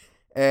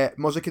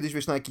 Może kiedyś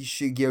wiesz na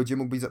jakiejś giełdzie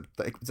mógłbyś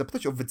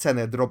zapytać o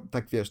wycenę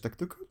tak wiesz, tak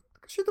tylko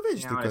się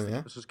dowiedzieć Nie, tylko, jest taki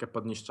nie? troszeczkę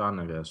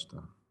podniszczony, wiesz to.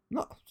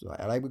 No, słuchaj,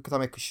 ale jakby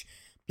tam jakąś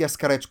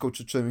piaskareczką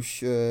czy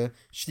czymś,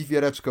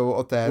 szlifiereczką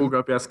o ten.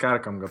 Długo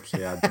piaskarką go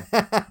przyjadę.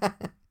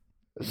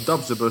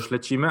 Dobrze, bo już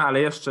lecimy,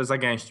 ale jeszcze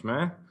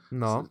zagęśćmy.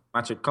 No,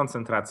 Macie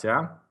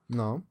koncentracja,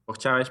 no. bo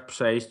chciałeś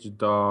przejść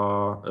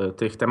do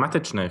tych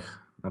tematycznych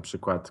na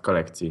przykład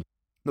kolekcji.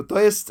 No to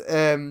jest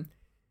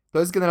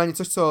generalnie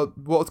coś, co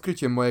było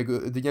odkryciem mojego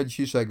dnia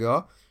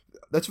dzisiejszego.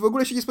 Znaczy w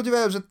ogóle się nie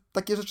spodziewałem, że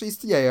takie rzeczy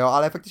istnieją,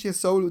 ale faktycznie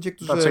są ludzie,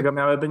 którzy... Dlaczego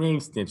miałyby nie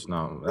istnieć?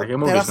 No, jak No,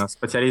 mówisz, teraz- no,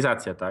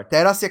 specjalizacja, tak?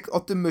 Teraz jak o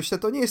tym myślę,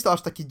 to nie jest to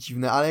aż takie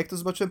dziwne, ale jak to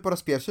zobaczyłem po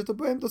raz pierwszy, to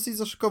byłem dosyć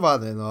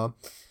zaszokowany, no.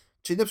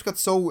 Czyli na przykład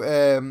są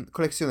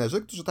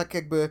kolekcjonerzy, którzy tak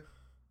jakby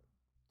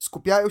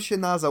skupiają się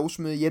na,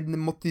 załóżmy, jednym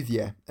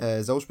motywie.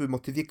 Załóżmy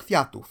motywie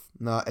kwiatów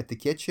na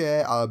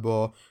etykiecie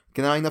albo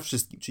generalnie na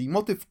wszystkim. Czyli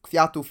motyw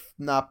kwiatów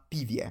na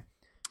piwie.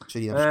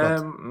 Czyli na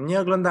przykład... Nie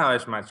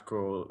oglądałeś,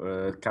 Maćku,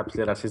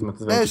 kapsli raczej z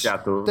motywem Też,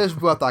 kwiatu. też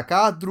była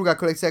taka. Druga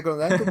kolekcja, jak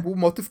oglądałem, to był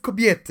motyw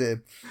kobiety.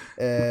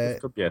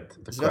 Kobiety,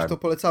 Zresztą dokładnie.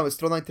 polecamy.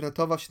 Strona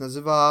internetowa się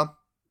nazywa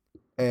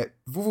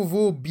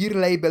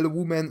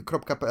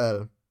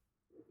www.beerlabelwoman.pl.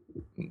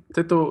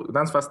 Tytuł,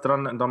 nazwa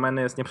strony,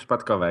 domeny jest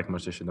nieprzypadkowa, jak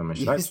możecie się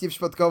domyślać. Jest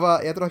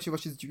nieprzypadkowa. Ja trochę się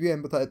właśnie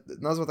zdziwiłem, bo ta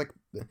nazwa tak...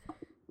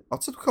 O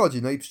co tu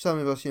chodzi? No i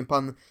przeczytamy właśnie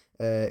pan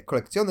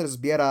kolekcjoner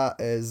zbiera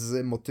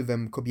z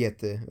motywem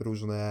kobiety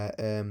różne...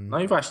 No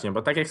i właśnie,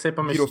 bo tak jak sobie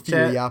pomyślicie,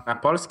 Birofilia. na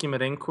polskim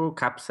rynku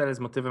kapsel z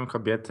motywem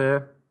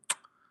kobiety,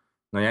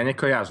 no ja nie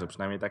kojarzę,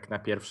 przynajmniej tak na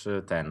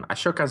pierwszy ten. A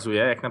się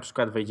okazuje, jak na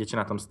przykład wejdziecie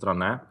na tą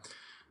stronę,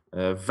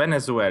 w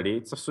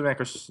Wenezueli, co w sumie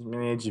jakoś mnie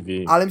nie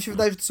dziwi. Ale mi się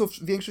wydaje, że to są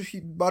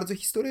większość bardzo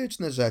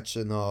historyczne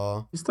rzeczy,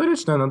 no.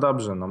 Historyczne, no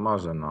dobrze, no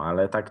może, no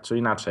ale tak czy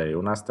inaczej,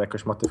 u nas to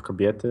jakoś motyw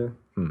kobiety.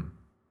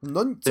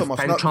 No co masz?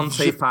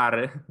 Tańczącej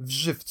pary. W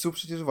żywcu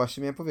przecież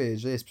właśnie miałem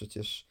powiedzieć, że jest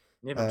przecież.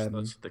 Nie wiem, czy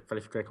to się tak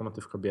kwalifikuje jako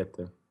motyw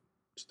kobiety,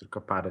 czy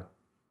tylko pary.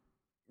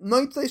 No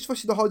i tutaj jeszcze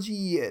właśnie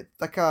dochodzi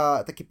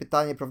takie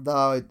pytanie,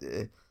 prawda,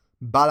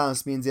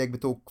 balans między jakby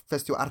tą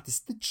kwestią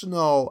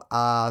artystyczną,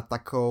 a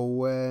taką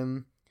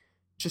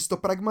czysto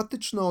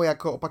pragmatyczną,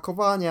 jako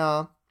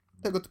opakowania,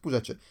 tego typu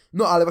rzeczy.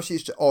 No ale właśnie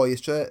jeszcze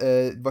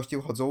właśnie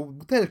wychodzą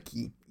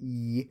butelki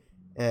i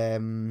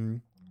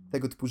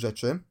tego typu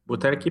rzeczy.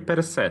 Butelki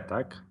per se,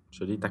 tak?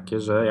 Czyli takie,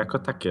 że jako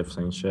takie, w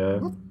sensie...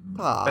 No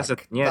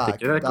tak, Nie tak,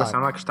 etykieta, tylko tak.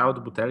 sama kształt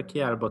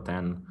butelki albo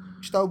ten.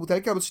 Kształt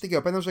butelki albo coś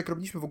takiego. Pamiętam, że jak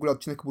robiliśmy w ogóle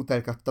odcinek o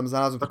butelkach, to tam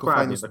znalazłem taką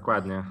fajną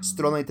Dokładnie.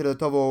 stronę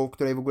internetową, w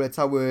której w ogóle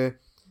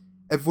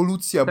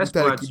ewolucja Też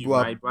butelki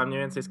dziwna i była mniej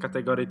więcej z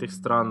kategorii tych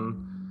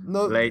stron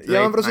No, late,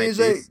 ja mam wrażenie,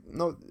 że 90s.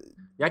 no,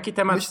 Jaki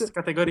temat myślę- z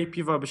kategorii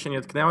piwo by się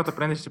nie tknęło, to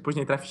prędzej czy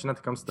później trafi się na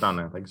taką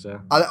stronę,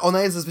 także... ale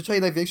ona jest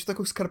zazwyczaj największą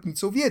taką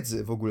skarbnicą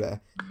wiedzy w ogóle.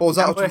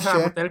 Poza Tam pojechała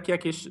oczywiście, butelki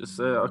jakieś z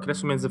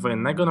okresu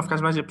międzywojennego, no w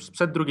każdym razie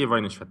przed II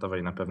wojny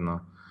światowej na pewno.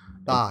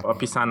 tak,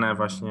 Opisane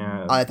właśnie...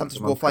 ale tam też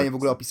było motywy. fajnie w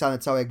ogóle opisane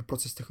cały jakby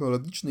proces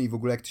technologiczny i w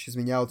ogóle jak to się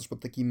zmieniało też pod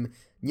takim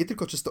nie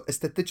tylko czysto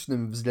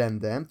estetycznym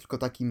względem, tylko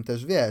takim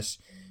też, wiesz,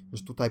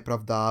 że tutaj,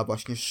 prawda,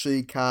 właśnie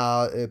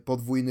szyjka,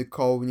 podwójny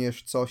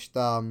kołnierz, coś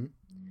tam.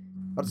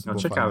 Bardzo to No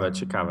było ciekawe, fajne.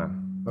 ciekawe.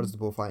 Bardzo to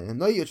było fajne.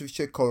 No i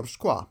oczywiście kolor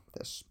szkła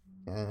też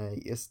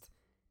jest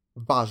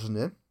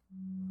ważny.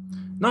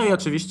 No i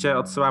oczywiście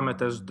odsyłamy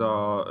też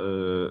do,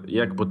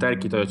 jak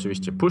butelki, to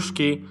oczywiście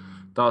puszki,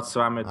 to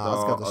odsyłamy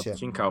do Zgadza się.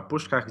 odcinka o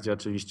puszkach, gdzie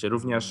oczywiście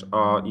również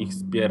o ich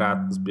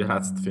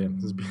zbieractwie,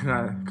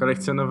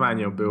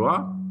 kolekcjonowaniu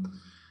było.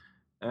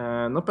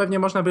 No pewnie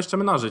można by jeszcze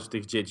mnożyć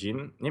tych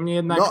dziedzin. Niemniej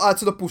jednak No, a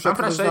co do puszek, mam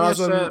to też wrażenie,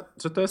 znalazłem...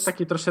 że to jest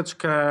taki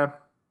troszeczkę...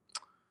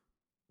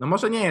 No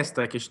może nie jest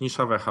to jakieś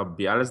niszowe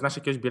hobby, ale znasz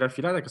jakiegoś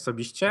bibliofila tak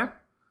osobiście?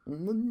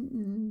 No,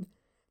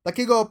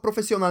 takiego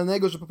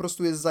profesjonalnego, że po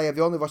prostu jest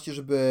zajawiony właśnie,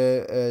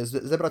 żeby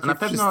zebrać Na je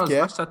pewno, wszystkie.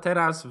 zwłaszcza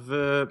teraz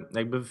w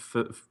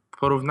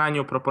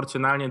porównaniu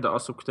proporcjonalnie do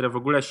osób, które w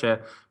ogóle się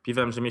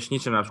piwem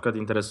rzemieślniczym na przykład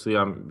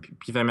interesują,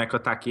 piwem jako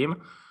takim,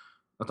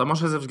 no to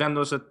może ze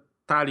względu, że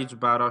ta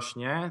liczba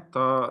rośnie,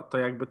 to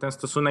jakby ten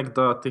stosunek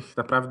do tych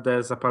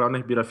naprawdę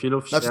zapalonych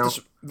birofilów Znaczy się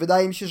też,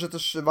 wydaje mi się, że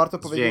też warto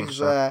powiedzieć, zwiększa.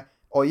 że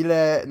o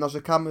ile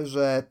narzekamy,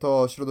 że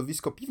to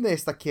środowisko piwne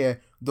jest takie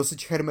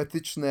dosyć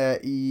hermetyczne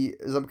i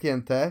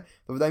zamknięte,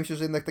 to wydaje mi się,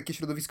 że jednak takie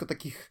środowisko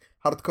takich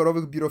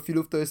hardkorowych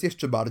birofilów to jest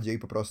jeszcze bardziej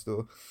po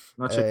prostu.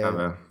 No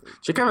ciekawe.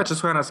 Ciekawe, czy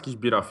słucha nas jakiś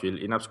birofil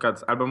i na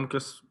przykład, albo mógł,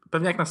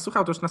 pewnie jak nas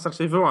słuchał, to już nas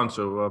raczej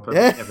wyłączył, bo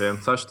pewnie, nie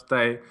wiem, coś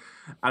tutaj,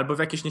 albo w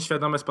jakiś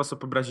nieświadomy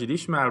sposób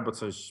obraziliśmy, albo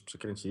coś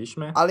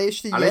przekręciliśmy. Ale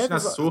jeśli Ale nie, jeśli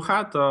nas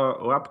słucha, to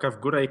łapka w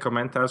górę i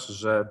komentarz,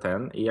 że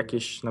i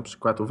jakieś na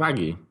przykład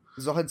uwagi.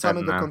 zachęcamy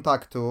do pewne.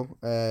 kontaktu.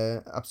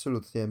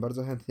 Absolutnie,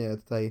 bardzo chętnie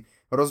tutaj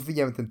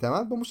rozwiniemy ten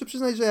temat, bo muszę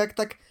przyznać, że jak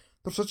tak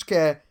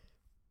troszeczkę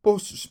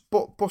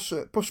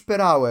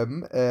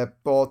poszperałem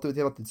po tej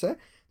tematyce,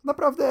 to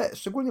naprawdę,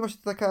 szczególnie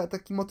właśnie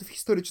taki motyw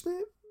historyczny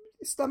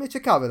jest dla mnie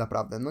ciekawy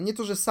naprawdę. No nie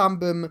to, że sam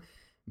bym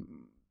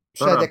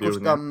przed robił,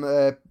 jakimś tam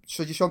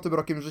 60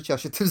 rokiem życia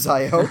się tym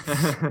zajął,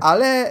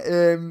 ale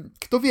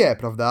kto wie,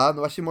 prawda?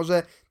 No właśnie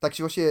może tak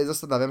się właśnie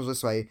zastanawiam, że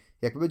słuchaj,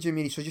 jak będziemy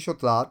mieli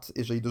 60 lat,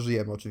 jeżeli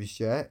dożyjemy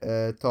oczywiście,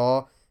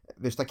 to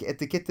wiesz, takie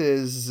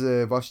etykiety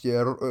z właśnie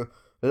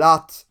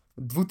lat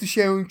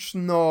 2000,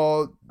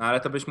 No ale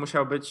to byś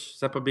musiał być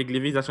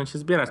zapobiegliwy i zacząć się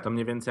zbierać. To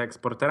mniej więcej jak z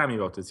porterami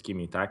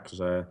bałtyckimi, tak?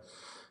 Że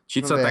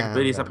ci, No co tak wiem,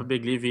 byli wiem.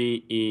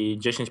 zapobiegliwi i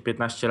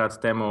 10-15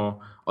 lat temu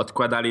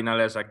odkładali na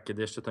leżak,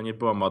 kiedy jeszcze to nie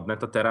było modne,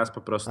 to teraz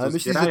po prostu Ale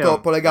myślisz, że zbierają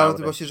to polegało na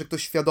tym laury. właśnie, że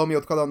ktoś świadomie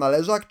odkładał na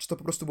leżak, czy to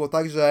po prostu było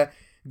tak, że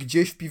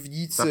gdzieś w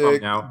piwnicy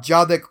Zapomniał.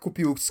 dziadek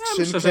kupił Ja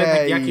skrzynkę myślę, że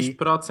jednak i... jakiś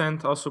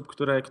procent osób,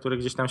 które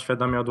gdzieś tam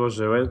świadomie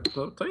odłożyły,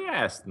 to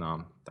jest,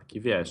 no.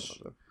 Taki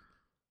wiesz.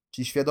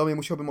 Czyli świadomie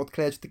musiałbym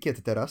odklejać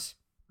etykiety teraz.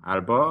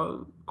 Albo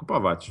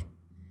kupować.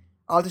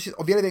 Ale też jest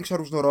o wiele większa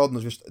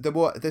różnorodność, wiesz,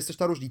 to jest też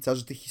ta różnica,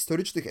 że tych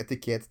historycznych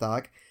etykiet,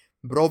 tak,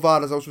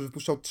 browar załóżmy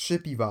wypuszczał 3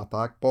 piwa,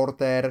 tak,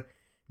 porter,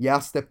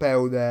 jasne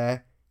pełne,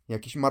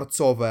 jakieś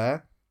marcowe,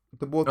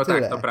 to było No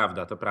tyle. tak,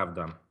 to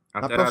prawda.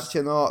 A A teraz proszę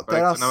cię, no teraz,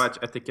 kolekcjonować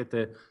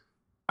etykiety,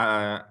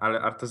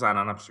 ale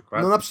artezana na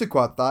przykład. no na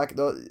przykład, tak,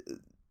 no,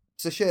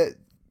 w sensie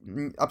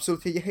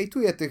absolutnie nie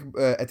hejtuję tych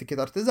etykiet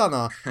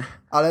artyzana,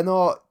 ale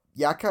no,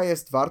 jaka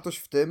jest wartość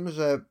w tym,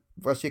 że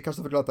właściwie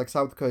każdy wygląda tak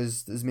samo, tylko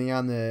jest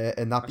zmieniany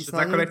napis Znaczy, na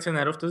dla nim,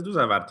 kolekcjonerów to jest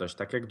duża wartość.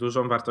 Tak jak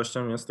dużą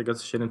wartością jest z tego,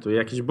 co się orientuje,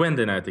 jakieś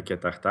błędy na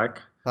etykietach,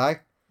 tak?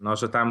 tak? No,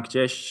 że tam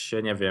gdzieś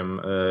się, nie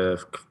wiem,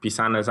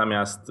 wpisane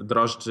zamiast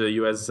drożdży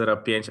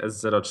US05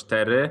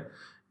 S04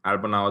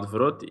 albo na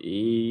odwrót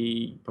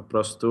i po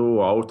prostu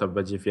wow, to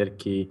będzie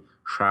wielki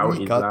szał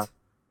i dla Unikat.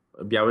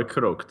 biały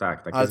kruk,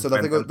 tak. Takie Ale z co,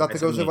 błędem dlatego, trochę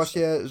że mniejsze.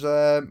 właśnie,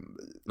 że...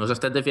 No, że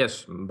wtedy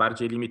wiesz,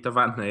 bardziej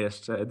limitowane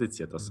jeszcze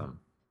edycje to są.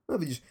 No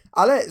widzisz,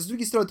 ale z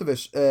drugiej strony to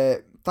wiesz,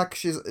 tak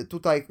się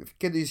tutaj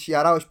kiedyś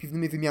jarałeś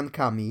piwnymi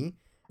wymiankami,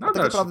 a tak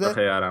Nadal się naprawdę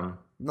trochę jaram.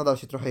 nadal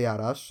się trochę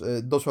jarasz.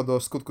 Doszła do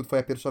skutku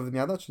twoja pierwsza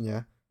wymiana, czy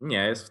nie?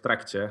 Nie, jest w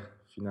trakcie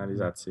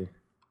finalizacji.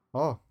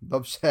 O,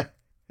 dobrze,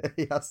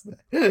 jasne,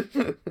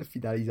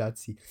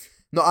 finalizacji.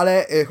 No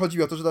ale chodzi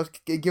mi o to, że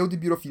takie giełdy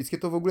biurofilskie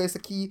to w ogóle jest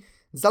taki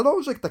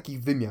zalążek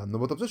takich wymian, no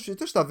bo to przecież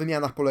też na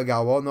wymianach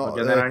polegało, No no,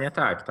 generalnie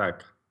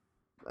tak.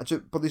 znaczy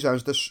podejrzewam,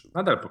 że też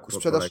Nadal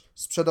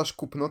sprzedaż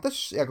kupno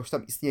też jakoś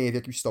tam istnieje w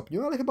jakimś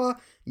stopniu, ale chyba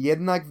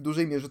jednak w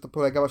dużej mierze to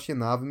polega właśnie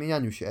na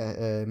wymienianiu się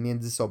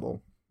między sobą.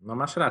 No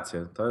masz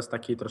rację, to jest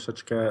taki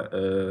troszeczkę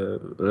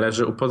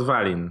leży u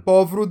podwalin.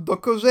 Powrót do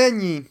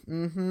korzeni.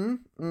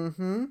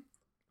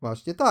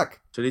 Właśnie tak.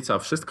 Czyli co,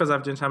 wszystko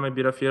zawdzięczamy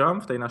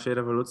birofilom w tej naszej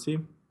rewolucji?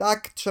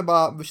 Tak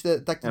trzeba,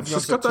 myślę, taki Nie, wniosek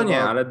wszystko to trzeba...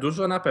 nie, ale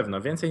dużo na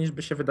pewno. Więcej niż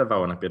by się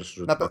wydawało na pierwszy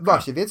rzut oka.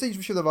 Właśnie, więcej niż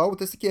by się wydawało, bo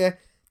to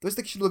jest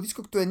takie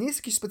środowisko, które nie jest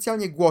jakieś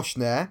specjalnie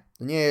głośne.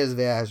 To nie jest,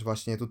 wiesz,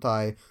 właśnie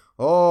tutaj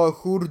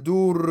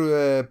hurdur,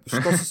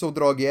 sztosy są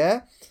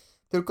drogie.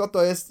 Tylko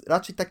to jest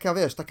raczej taka,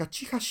 wiesz, taka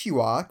cicha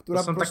siła, która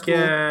To są po prostu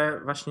takie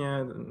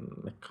właśnie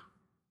jak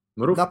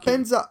mrówki.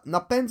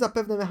 napędza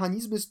pewne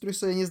mechanizmy, z których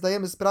sobie nie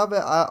zdajemy sprawy,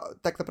 a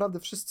tak naprawdę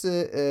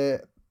wszyscy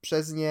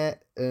przez nie...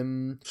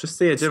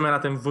 Wszyscy jedziemy na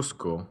tym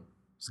wózku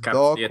z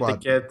kartki Dokładnie.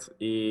 etykiet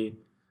i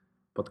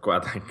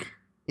podkładek.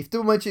 I w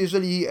tym momencie,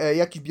 jeżeli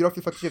jakiś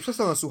birofil faktycznie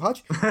przestał nas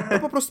słuchać, to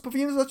po prostu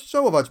powinien zacząć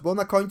żałować, bo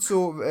na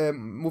końcu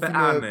mówimy...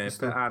 po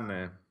prostu-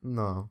 Peany.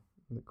 No,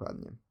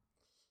 dokładnie.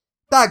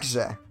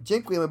 Także,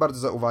 dziękujemy bardzo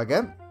za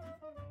uwagę.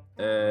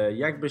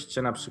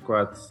 Jakbyście na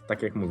przykład,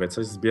 tak jak mówię,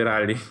 coś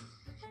zbierali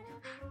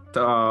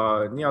to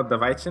nie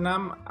oddawajcie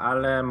nam,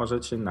 ale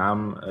możecie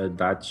nam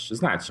dać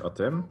znać o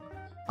tym.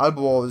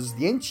 Albo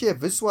zdjęcie,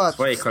 wysłać,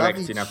 Swojej wstawić...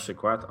 kolekcji na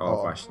przykład.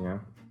 Właśnie.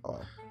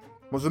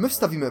 Może my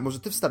wstawimy, może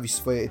ty wstawisz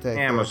swoje te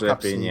Nie, może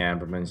kapsli. lepiej nie,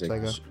 bo będzie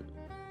Czego? jakiś...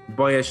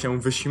 Boję się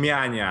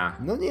wyśmiania.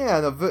 No nie,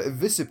 no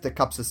wysyp te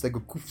kapsle z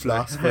tego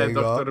kufla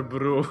swojego. Doktor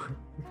Bru.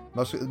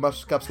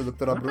 Masz kapsle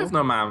doktora Na Bru?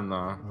 pewno mam,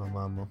 no. O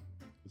mamo.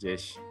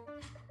 Gdzieś.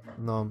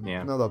 No,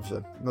 Nie. no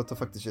dobrze. No to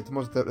faktycznie, to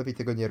może lepiej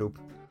tego nie rób.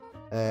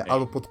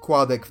 Albo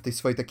podkładek w tej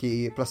swojej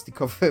takiej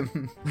plastikowym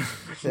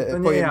To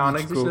nie ja,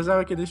 one gdzieś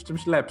leżały kiedyś w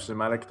czymś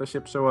lepszym, ale ktoś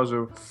się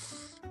przełożył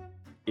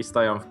i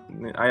stoją,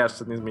 a ja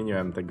jeszcze nie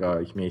zmieniłem tego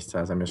ich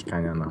miejsca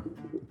zamieszkania, no.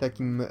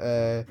 Takim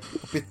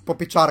po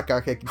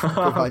pieczarkach jakimś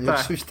kupowaniu,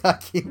 tak. czymś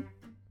takim.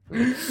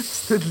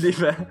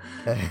 Wstydliwe.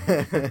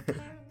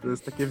 To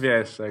jest takie,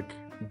 wiesz, jak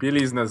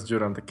bielizna z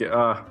dziurą, takie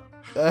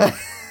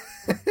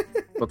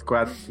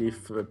podkładki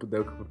w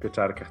pudełku po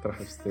pieczarkach,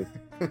 trochę wstyd.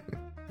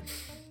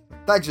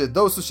 Także,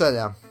 do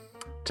usłyszenia.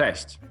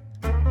 Cześć.